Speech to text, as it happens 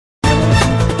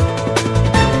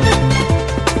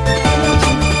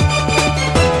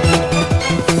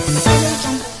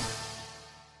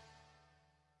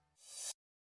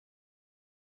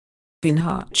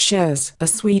Hart shares a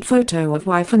sweet photo of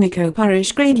wife Eniko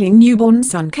Parrish cradling newborn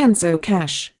son Kenzo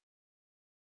Kash.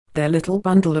 Their little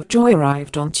bundle of joy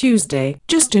arrived on Tuesday,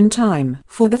 just in time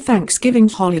for the Thanksgiving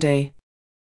holiday.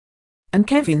 And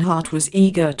Hart was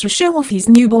eager to show off his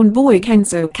newborn boy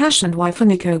Kenzo Kash and wife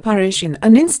Eniko Parrish in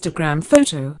an Instagram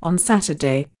photo on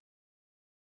Saturday.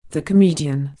 The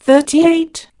comedian,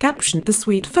 38, captioned the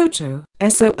sweet photo,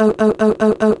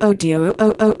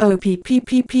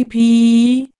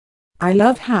 SOOOOOOOOOOOPPPPP. I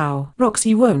love how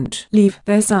Roxy won't leave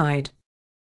their side.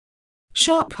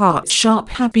 Sharp hearts, sharp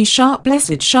happy, sharp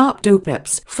blessed, sharp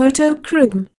dopeps, photo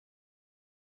crib.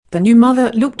 The new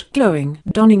mother looked glowing,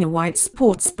 donning a white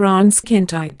sports bra and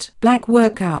skin-tight black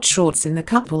workout shorts in the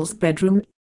couple's bedroom.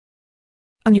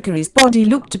 Eniko's body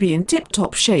looked to be in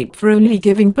tip-top shape for only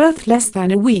giving birth less than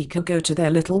a week ago to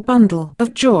their little bundle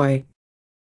of joy.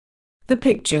 The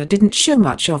picture didn't show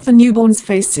much of the newborn's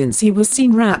face since he was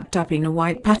seen wrapped up in a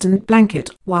white patterned blanket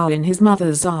while in his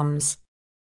mother's arms.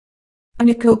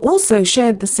 Eniko also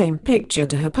shared the same picture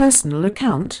to her personal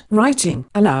account, writing,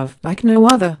 "A love like no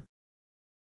other.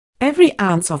 Every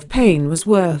ounce of pain was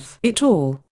worth it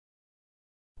all.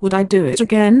 Would I do it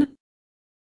again?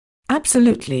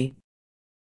 Absolutely."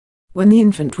 When the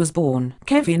infant was born,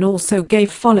 Kevin also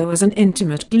gave followers an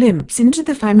intimate glimpse into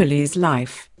the family's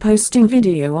life, posting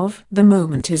video of the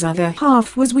moment his other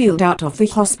half was wheeled out of the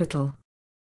hospital.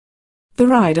 The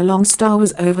ride-along star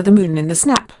was over the moon in the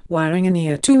snap, wearing an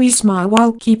ear-to-ear smile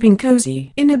while keeping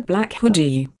cozy in a black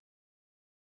hoodie.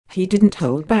 He didn't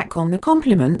hold back on the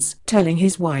compliments, telling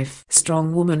his wife,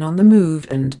 "Strong woman on the move"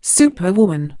 and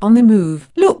 "Superwoman on the move,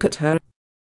 look at her."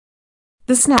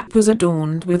 The snap was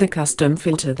adorned with a custom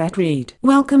filter that read,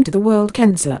 "Welcome to the world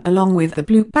Kenzo," along with the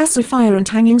blue pacifier and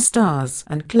hanging stars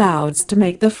and clouds to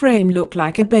make the frame look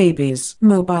like a baby's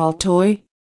mobile toy.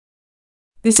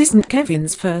 This isn't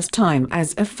Kevin's first time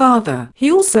as a father. He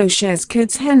also shares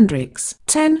kids Hendrix,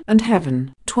 10, and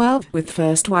Heaven, 12, with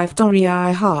first wife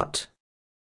Hart.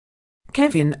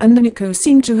 Kevin and Eniko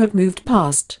seem to have moved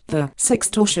past the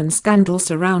sextortion scandal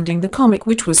surrounding the comic,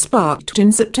 which was sparked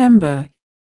in September.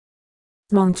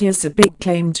 C.B.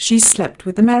 claimed she slept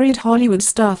with the married Hollywood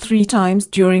star 3 times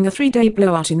during a 3-day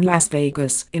blowout in Las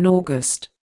Vegas in August.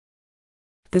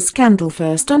 The scandal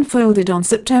first unfolded on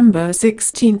September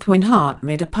 16 when Hart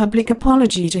made a public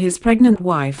apology to his pregnant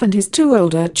wife and his 2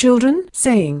 older children,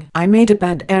 saying, "I made a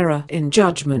bad error in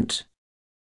judgment."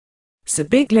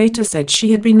 C.B. later said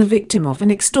she had been the victim of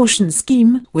an extortion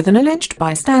scheme, with an alleged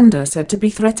bystander said to be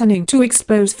threatening to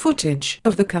expose footage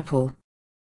of the couple.